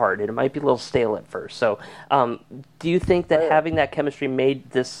little hard and it might be a little stale at first. So, do you think that having that chemistry made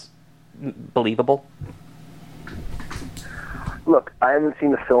this believable? Look, I haven't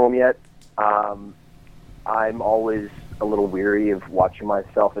seen the film yet. I'm always a little weary of watching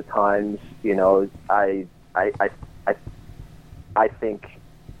myself at times. I think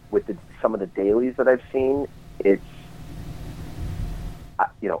with some of the dailies that I've seen, it's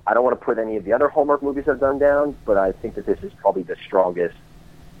I don't want to put any of the other Hallmark movies I've done down, but I think that this is probably the strongest,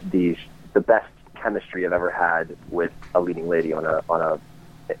 the best chemistry I've ever had with a leading lady in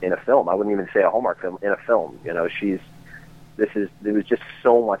a film. I wouldn't even say a Hallmark film, in a film. It was just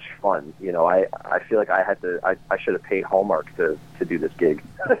so much fun. I feel like I should have paid Hallmark to do this gig.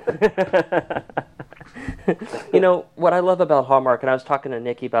 What I love about Hallmark, and I was talking to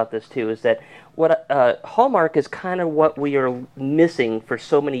Nikki about this too, is that Hallmark is kind of what we are missing for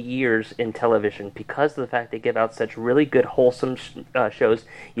so many years in television because of the fact they give out such really good, wholesome shows.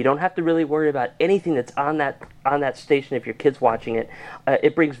 You don't have to really worry about anything that's on that station if your kid's watching it.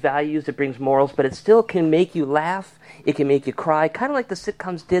 It brings values, it brings morals, but it still can make you laugh. It can make you cry, kind of like the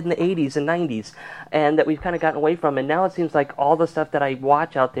sitcoms did in the 80s and 90s, and that we've kind of gotten away from. And now it seems like all the stuff that I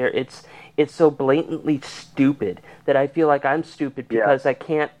watch out there, it's so blatantly stupid that I feel like I'm stupid because they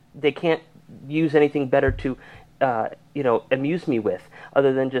can't use anything better to amuse me with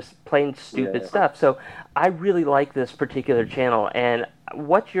other than just plain stupid stuff. So I really like this particular channel. And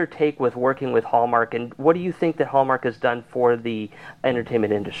what's your take with working with Hallmark, and what do you think that Hallmark has done for the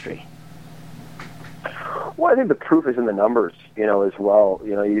entertainment industry? Well, I think the proof is in the numbers, as well.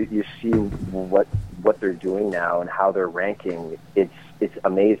 You see what they're doing now and how they're ranking. It's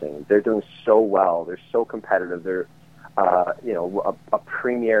amazing. They're doing so well. They're so competitive. They're, a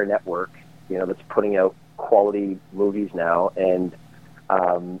premier network, that's putting out quality movies now. And,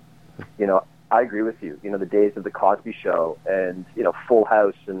 I agree with you. The days of the Cosby Show and, Full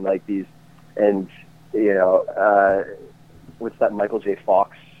House and like these, and, what's that Michael J.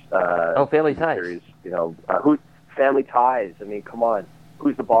 Fox? Family Ties. Series, who Family Ties. I mean, come on,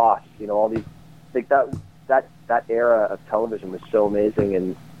 Who's the Boss? All these, like that era of television was so amazing,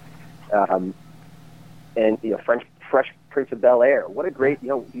 and Fresh Prince of Bel-Air. What a great,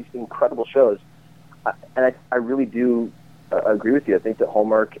 these incredible shows. And I really do agree with you. I think that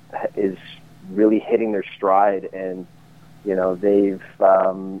Hallmark is really hitting their stride, and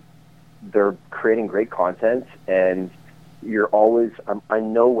they're creating great content, and you're always, I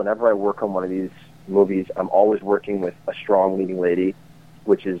know whenever I work on one of these movies, I'm always working with a strong leading lady,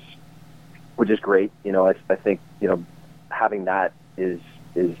 which is great. I think, having that is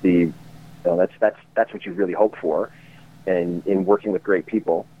the, that's what you really hope for, and in working with great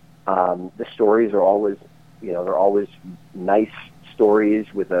people. The stories are always, they're always nice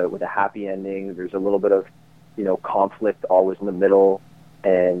stories with a happy ending. There's a little bit of, conflict always in the middle.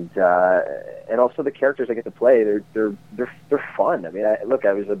 And also the characters I get to play, they're fun. I mean, I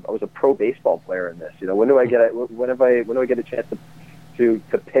was a pro baseball player in this. When do I get a chance to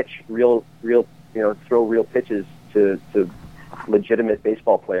pitch real, throw real pitches to legitimate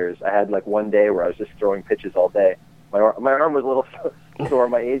baseball players? I had like one day where I was just throwing pitches all day. My arm was a little sore.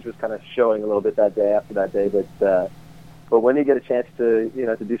 My age was kind of showing a little bit that day after that day. But when you get a chance to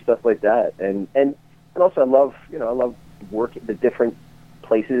to do stuff like that, and also I love working the different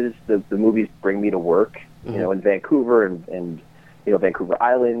places the movies bring me to work, in Vancouver and Vancouver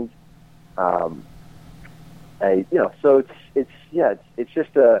Island. So it's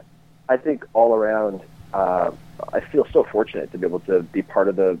just I think all around, I feel so fortunate to be able to be part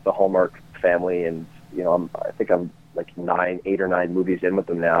of the Hallmark family, and I think I'm like 8 or 9 movies in with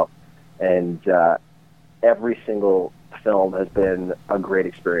them now, and every single film has been a great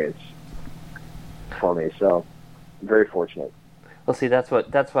experience for me. So I'm very fortunate. Well, see, that's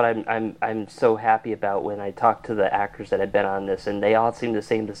what I'm so happy about when I talk to the actors that have been on this, and they all seem to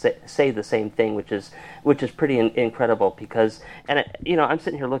say the same thing, which is pretty incredible. Because, and I'm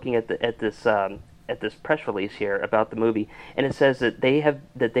sitting here looking at this press release here about the movie, and it says that they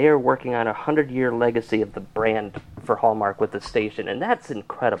are working on a 100-year legacy of the brand for Hallmark with the station, and that's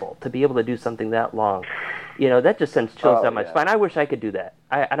incredible to be able to do something that long. That just sends chills down my spine. I wish I could do that,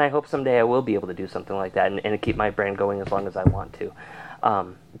 and I hope someday I will be able to do something like that and keep my brand going as long as I want to.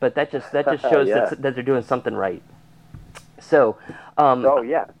 But that just shows that they're doing something right. So,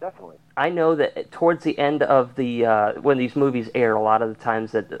 yeah, definitely. I know that towards the end of the when these movies air, a lot of the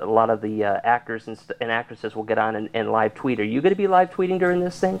times that a lot of the actors and actresses will get on and live tweet. Are you going to be live tweeting during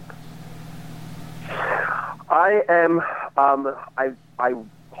this thing? I am. I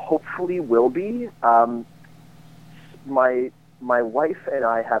hopefully will be. My wife and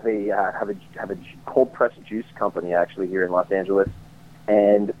I have a cold pressed juice company actually here in Los Angeles,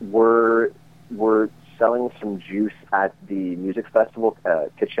 and we're selling some juice at the music festival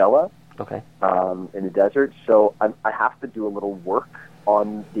Coachella. Okay. In the desert. So I have to do a little work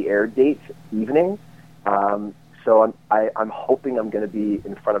on the air date evening. So I'm hoping I'm going to be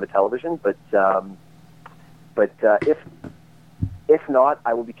in front of a television, but if not,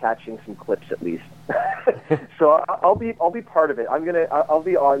 I will be catching some clips at least. So I'll be part of it. I'll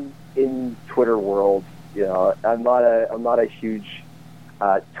be on in Twitter world. I'm not a huge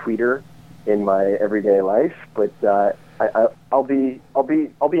tweeter in my everyday life, but I'll be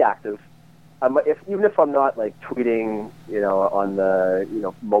active. Even if I'm not like tweeting, on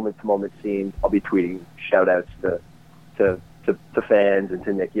the moment to moment scene, I'll be tweeting shout outs to fans and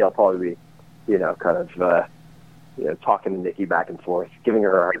to Nikki. I'll probably be kind of talking to Nikki back and forth, giving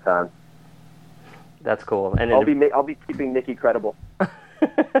her a hard time. That's cool. And I'll be keeping Nikki credible.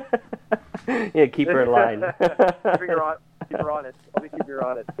 Yeah, keep her in line. Keep her honest. I'll be keeping her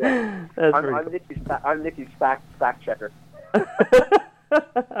honest. Yeah. I'm Nikki's fact checker.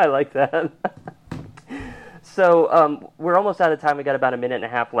 I like that. So we're almost out of time. We got about a minute and a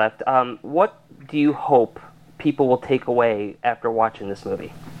half left. What do you hope people will take away after watching this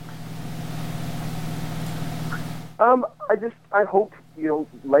movie? I hope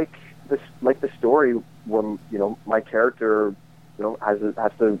like the story when my character has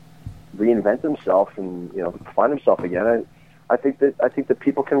to reinvent himself and find himself again. I think that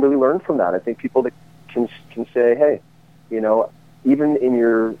people can really learn from that. I think people that can say, hey,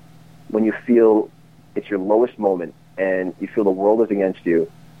 even when you feel it's your lowest moment and you feel the world is against you,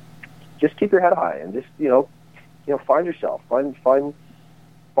 just keep your head high and just find yourself, find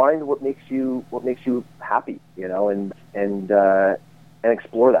what makes you happy, and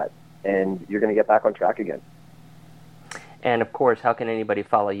explore that, and you're going to get back on track again. And of course, how can anybody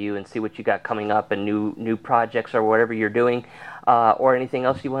follow you and see what you got coming up and new projects or whatever you're doing, or anything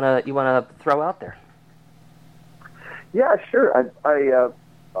else you wanna throw out there? Yeah, sure. I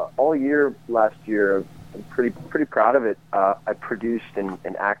all year last year, I'm pretty proud of it. I produced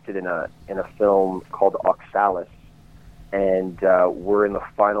and acted in a film called Oxalis, and we're in the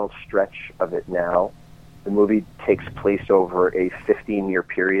final stretch of it now. The movie takes place over a 15-year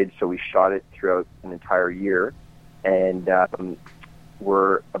period, so we shot it throughout an entire year, and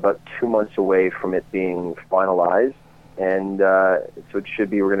we're about 2 months away from it being finalized. And so it should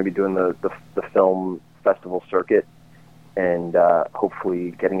be. We're going to be doing the film festival circuit, and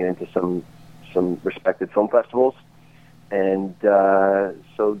hopefully getting it into some respected film festivals. And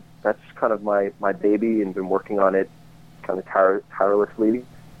so that's kind of my baby, and been working on it kind of tirelessly.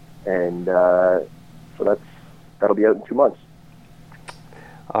 And so that'll be out in 2 months.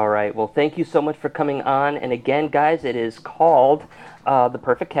 All right. Well, thank you so much for coming on. And again, guys, it is called The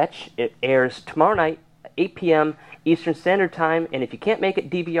Perfect Catch. It airs tomorrow night, 8 p.m. Eastern Standard Time. And if you can't make it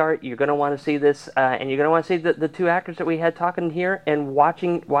DVR, you're going to want to see this, and you're going to want to see the two actors that we had talking here and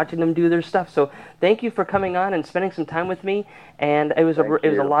watching them do their stuff. So thank you for coming on and spending some time with me. And it was a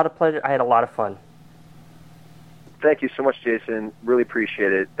lot of pleasure. I had a lot of fun. Thank you so much, Jason. Really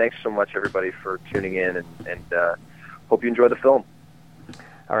appreciate it. Thanks so much, everybody, for tuning in, and hope you enjoy the film.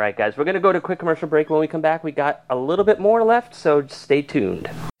 All right, guys, we're going to go to a quick commercial break. When we come back, we got a little bit more left, so stay tuned.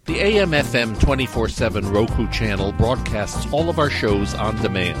 The AM/FM 24/7 Roku channel broadcasts all of our shows on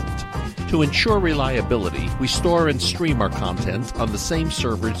demand. To ensure reliability, we store and stream our content on the same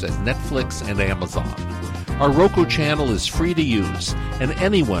servers as Netflix and Amazon. Our Roku channel is free to use, and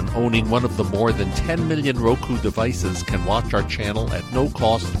anyone owning one of the more than 10 million Roku devices can watch our channel at no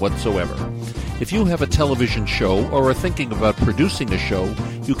cost whatsoever. If you have a television show or are thinking about producing a show,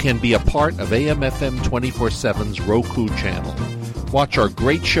 you can be a part of AM/FM 24/7's Roku channel. Watch our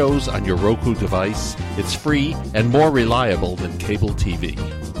great shows on your Roku device. It's free and more reliable than cable TV.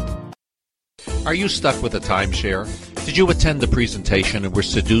 Are you stuck with a timeshare? Did you attend the presentation and were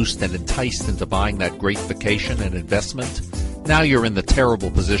seduced and enticed into buying that great vacation and investment? Now you're in the terrible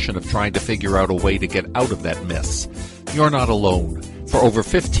position of trying to figure out a way to get out of that mess. You're not alone. For over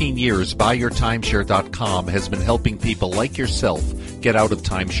 15 years, BuyYourTimeshare.com has been helping people like yourself get out of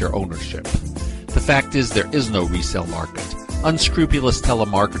timeshare ownership. The fact is, there is no resale market. Unscrupulous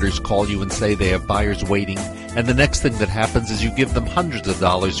telemarketers call you and say they have buyers waiting, and the next thing that happens is you give them hundreds of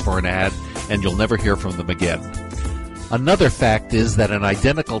dollars for an ad, and you'll never hear from them again. Another fact is that an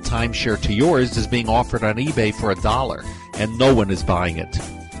identical timeshare to yours is being offered on eBay for $1, and no one is buying it.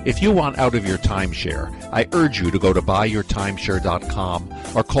 If you want out of your timeshare, I urge you to go to BuyYourTimeshare.com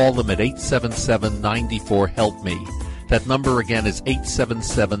or call them at 877-94-HELP-ME. That number again is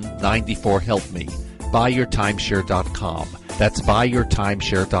 877-94-HELP-ME. BuyYourTimeshare.com. That's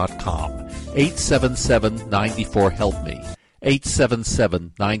BuyYourTimeshare.com. 877-94-HELP-ME.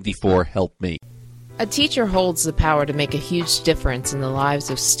 877-94-HELP-ME. A teacher holds the power to make a huge difference in the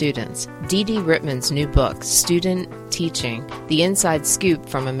lives of students. D.D. Rittman's new book, Student Teaching, The Inside Scoop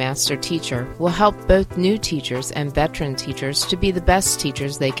from a Master Teacher, will help both new teachers and veteran teachers to be the best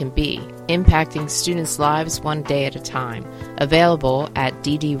teachers they can be, impacting students' lives one day at a time. Available at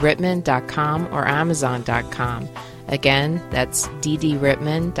ddrittman.com or amazon.com. Again, that's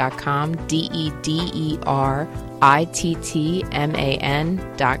ddrittman.com,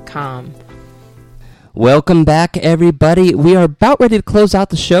 DEDRITTMAN.com. Welcome back, everybody. We are about ready to close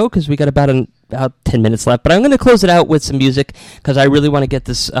out the show because we got about 10 minutes left. But I'm going to close it out with some music because I really want to get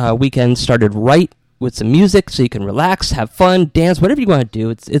this weekend started right with some music so you can relax, have fun, dance, whatever you want to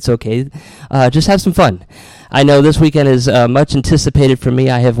do. It's okay. Just have some fun. I know this weekend is much anticipated for me.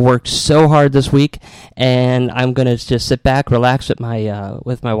 I have worked so hard this week, and I'm going to just sit back, relax with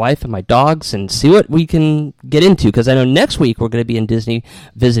my wife and my dogs and see what we can get into, because I know next week we're going to be in Disney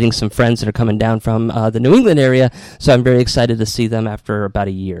visiting some friends that are coming down from the New England area, so I'm very excited to see them after about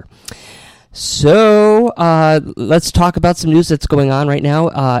a year. So let's talk about some news that's going on right now.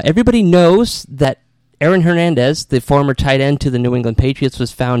 Everybody knows that Aaron Hernandez, the former tight end to the New England Patriots,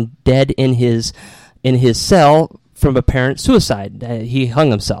 was found dead in his cell from apparent suicide. He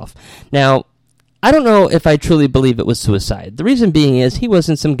hung himself. Now, I don't know if I truly believe it was suicide. The reason being is he was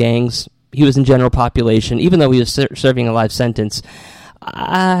in some gangs. He was in general population. Even though he was serving a life sentence,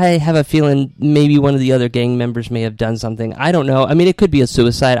 I have a feeling maybe one of the other gang members may have done something. I don't know. I mean, it could be a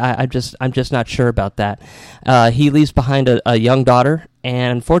suicide. I'm just not sure about that. He leaves behind a young daughter,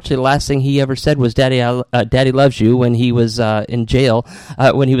 and unfortunately, the last thing he ever said was "Daddy loves you" when he was in jail,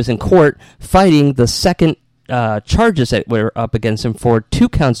 when he was in court fighting the second charges that were up against him for 2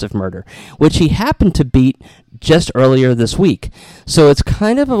 counts of murder, which he happened to beat just earlier this week. So it's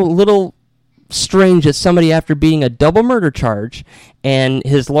kind of a little strange that somebody, after beating a double murder charge, and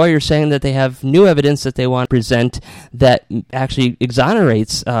his lawyer saying that they have new evidence that they want to present that actually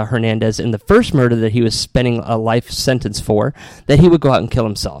exonerates Hernandez in the first murder that he was spending a life sentence for, that he would go out and kill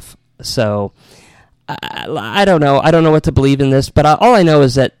himself. So I don't know. I don't know what to believe in this, but all I know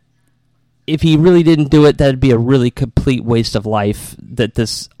is that if he really didn't do it, that'd be a really complete waste of life that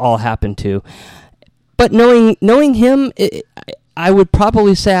this all happened to. But knowing him, I would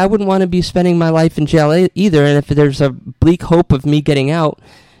probably say I wouldn't want to be spending my life in jail either. And if there's a bleak hope of me getting out,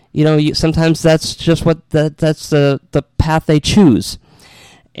 sometimes that's just that's the path they choose.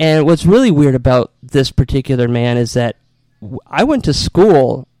 And what's really weird about this particular man is that I went to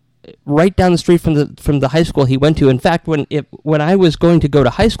school right down the street from the high school he went to. In fact, when I was going to go to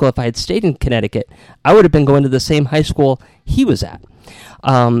high school, if I had stayed in Connecticut, I would have been going to the same high school he was at.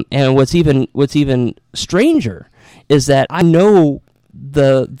 And what's even stranger is that I know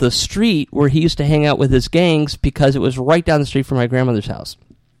the street where he used to hang out with his gangs because it was right down the street from my grandmother's house.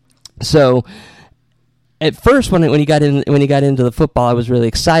 So at first, when he got into the football, I was really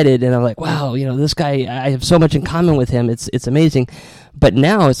excited, and I'm like, wow, this guy, I have so much in common with him. It's amazing. But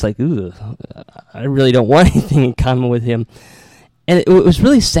now it's like, ooh, I really don't want anything in common with him. And it was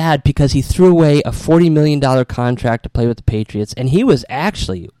really sad because he threw away a $40 million contract to play with the Patriots, and he was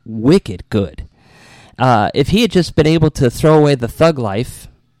actually wicked good. If he had just been able to throw away the thug life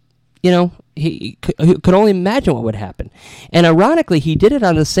he could only imagine what would happen. And ironically, he did it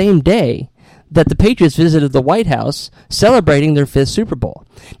on the same day that the Patriots visited the White House celebrating their 5th Super Bowl.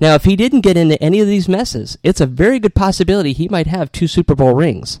 Now, if he didn't get into any of these messes, it's a very good possibility he might have 2 Super Bowl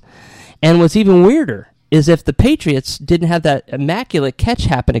rings. And what's even weirder is if the Patriots didn't have that immaculate catch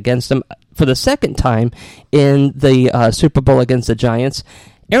happen against them for the second time in the Super Bowl against the Giants,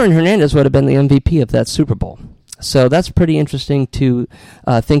 Aaron Hernandez would have been the MVP of that Super Bowl. So that's pretty interesting to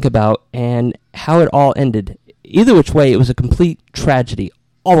think about, and how it all ended. Either which way, it was a complete tragedy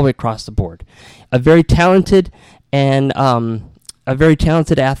all the way across the board. A very talented athlete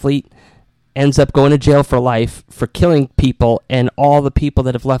ends up going to jail for life for killing people, and all the people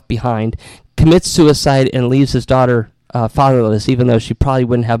that have left behind, commits suicide and leaves his daughter fatherless, even though she probably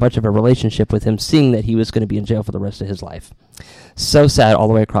wouldn't have much of a relationship with him, seeing that he was going to be in jail for the rest of his life. So sad all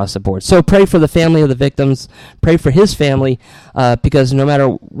the way across the board. So pray for the family of the victims. Pray for his family, because no matter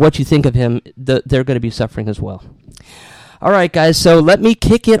what you think of him, they're going to be suffering as well. All right, guys, so let me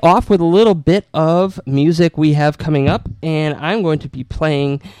kick it off with a little bit of music we have coming up, and I'm going to be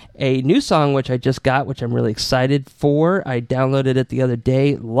playing a new song which I just got, which I'm really excited for. I downloaded it the other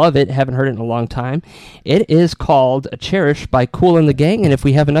day. Love it. Haven't heard it in a long time. It is called Cherish by Kool and the Gang, and if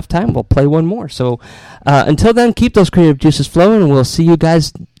we have enough time, we'll play one more. So until then, keep those creative juices flowing, and we'll see you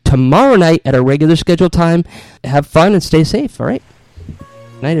guys tomorrow night at our regular scheduled time. Have fun and stay safe, all right?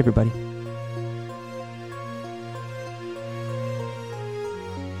 Night, everybody.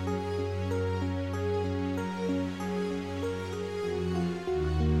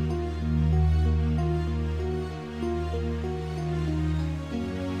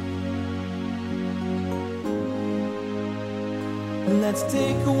 Let's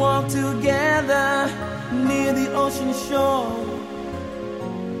take a walk together near the ocean shore,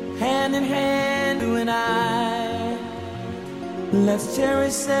 hand in hand, you and I. Let's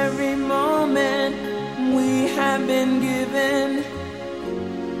cherish every moment we have been given,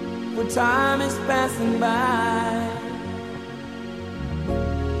 for time is passing by.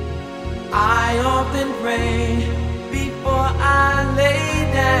 I often pray before I lay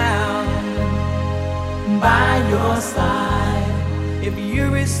down by your side. If you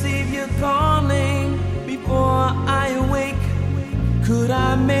receive your calling before I awake, could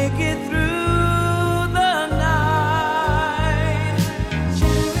I make it through the night?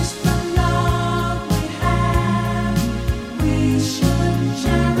 Cherish the love we have. We should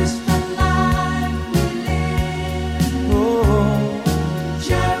cherish the life we live. Oh,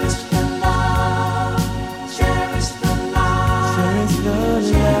 cherish the love, cherish the life, cherish the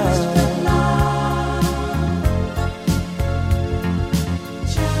love.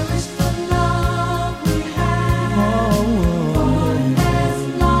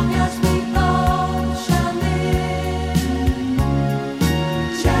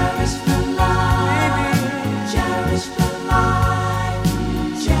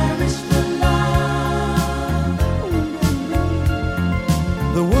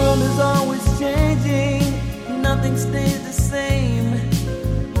 Stays the same,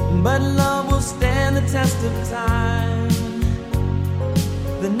 but love will stand the test of time.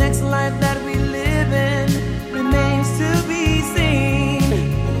 The next life that we live in remains to be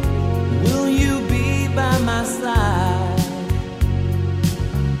seen. Will you be by my side?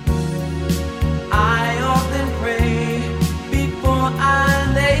 I often pray before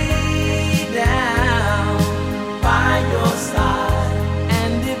I lay down by your side,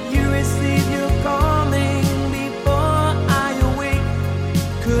 and if you receive your calling,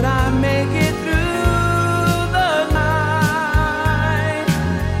 could I make it through the night?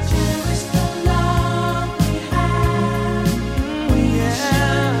 Cherish the love we have. We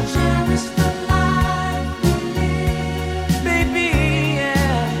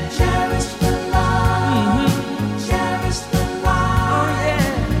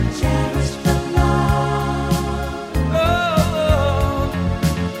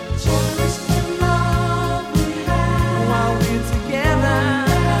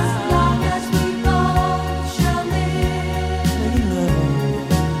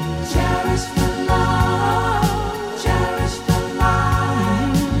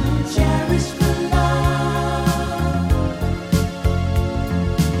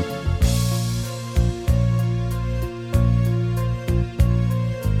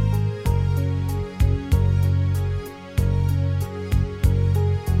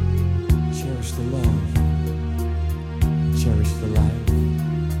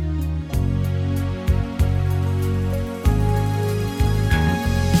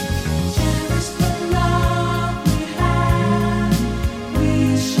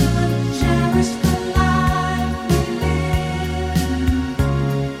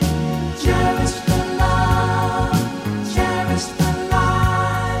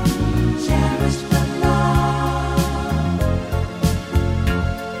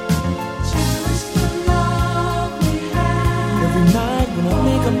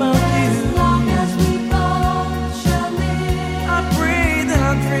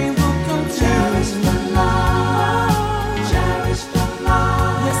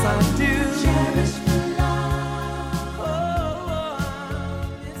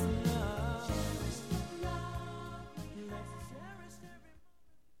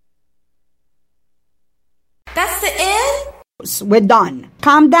We're done.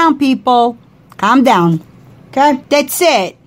 Calm down, people. Calm down. Okay? That's it.